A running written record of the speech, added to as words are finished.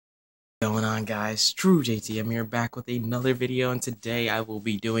Going on, guys? truejtm here, back with another video, and today I will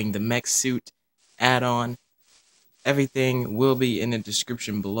be doing the mech suit add-on. Everything will be in the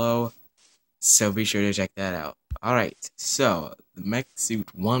description below, so be sure to check that out. Alright, so the mech suit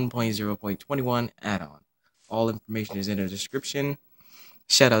 1.0.21 add-on. All information is in the description.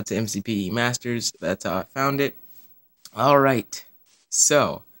 Shout out to MCPE Masters, that's how I found it. Alright,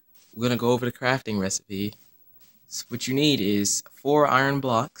 so we're gonna go over the crafting recipe. So what you need is 4 iron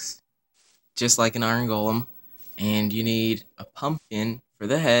blocks, just like an iron golem, and you need a pumpkin for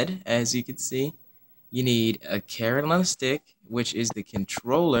the head, as you can see. You need a carrot on a stick, which is the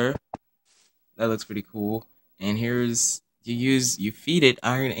controller. That looks pretty cool. And here's you feed it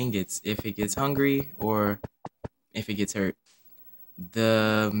iron ingots if it gets hungry or if it gets hurt.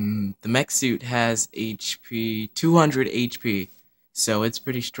 The mech suit has HP 200 HP, so it's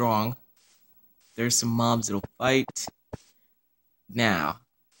pretty strong. There's some mobs that'll fight. Now,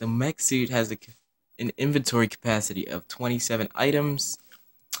 the mech suit has an inventory capacity of 27 items.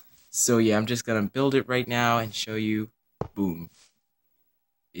 So yeah, I'm just gonna build it right now and show you. Boom.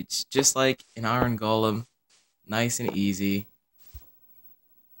 It's just like an iron golem. Nice and easy.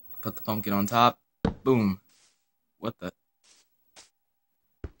 Put the pumpkin on top. Boom. What the?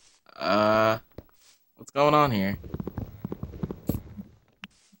 What's going on here?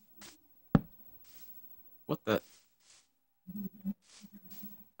 What the?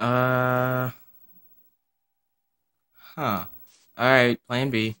 Huh. Alright,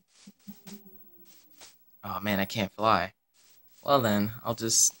 plan B. Oh man, I can't fly. Well then, I'll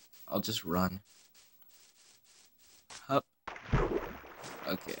just run. Hup.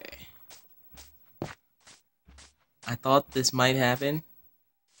 Okay. I thought this might happen,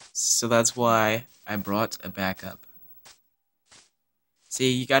 so that's why I brought a backup.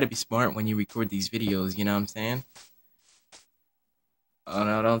 See, you gotta be smart when you record these videos, you know what I'm saying? Oh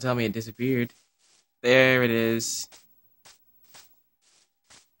no, don't tell me it disappeared. There it is.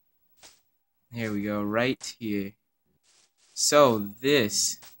 Here we go, right here. So,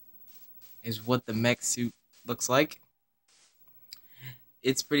 this is what the mech suit looks like.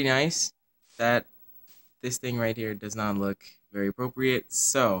 It's pretty nice. This thing right here does not look very appropriate.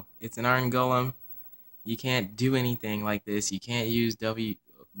 So, it's an iron golem. You can't do anything like this. You can't use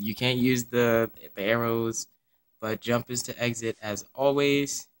you can't use the arrows, but jump is to exit as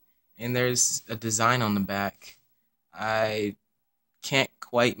always. And there's a design on the back. I can't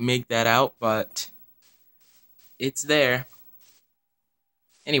quite make that out, but it's there.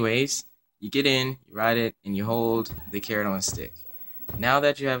 Anyways, you get in, you ride it, and you hold the carrot on a stick. Now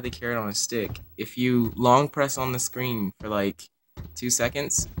that you have the carrot on a stick, if you long press on the screen for like 2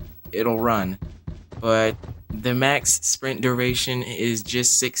 seconds, it'll run. But the max sprint duration is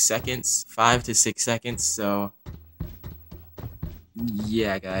just 6 seconds, 5 to 6 seconds, so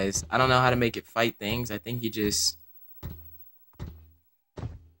yeah, guys. I don't know how to make it fight things. I think you just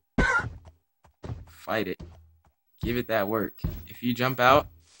fight it. Give it that work. If you jump out,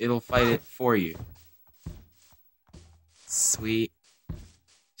 it'll fight it for you. Sweet.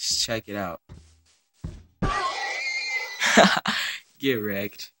 Just check it out. Get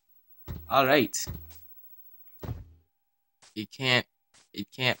wrecked. Alright. It can't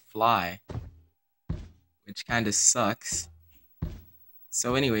fly, which kinda sucks.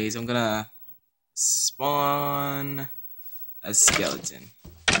 So anyways, I'm gonna spawn a skeleton.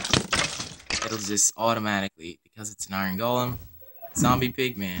 It'll just automatically, because it's an iron golem, zombie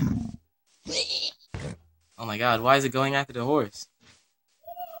pigman. Oh my god, why is it going after the horse?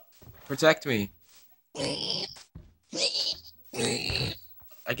 Protect me.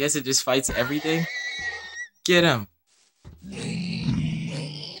 I guess it just fights everything. Get him.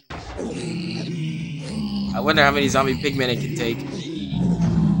 I wonder how many zombie pigmen it can take.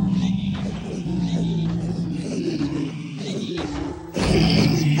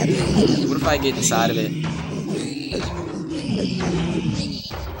 What if I get inside of it?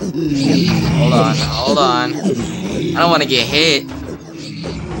 Hold on. I don't want to get hit.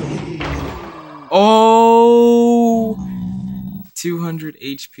 Oh! 200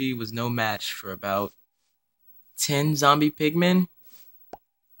 HP was no match for about 10 zombie pigmen.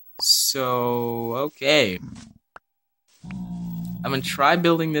 So, okay. I'm gonna try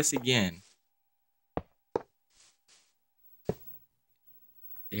building this again.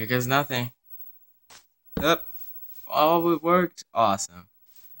 Here goes nothing. Yep. Oh, it worked. Awesome.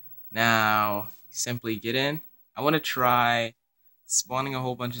 Now, simply get in. I want to try spawning a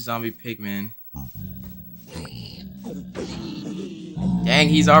whole bunch of zombie pigmen. Dang,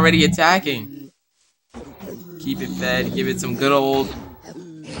 he's already attacking. Keep it fed. Give it some good old...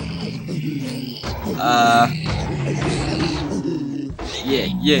 Yeah,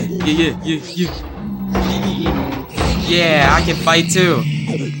 yeah, yeah, yeah, yeah, yeah. Yeah, I can fight too.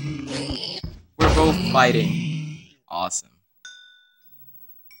 We're both fighting. Awesome.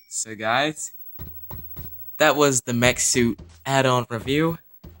 So guys, that was the mech suit add-on review.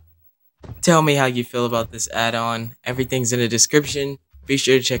 Tell me how you feel about this add-on. Everything's in the description. Be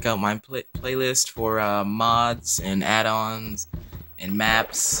sure to check out my playlist for mods and add-ons and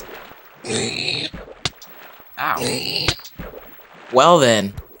maps. Ow. Well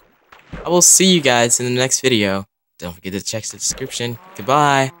then, I will see you guys in the next video. Don't forget to check the description.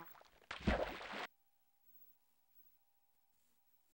 Goodbye.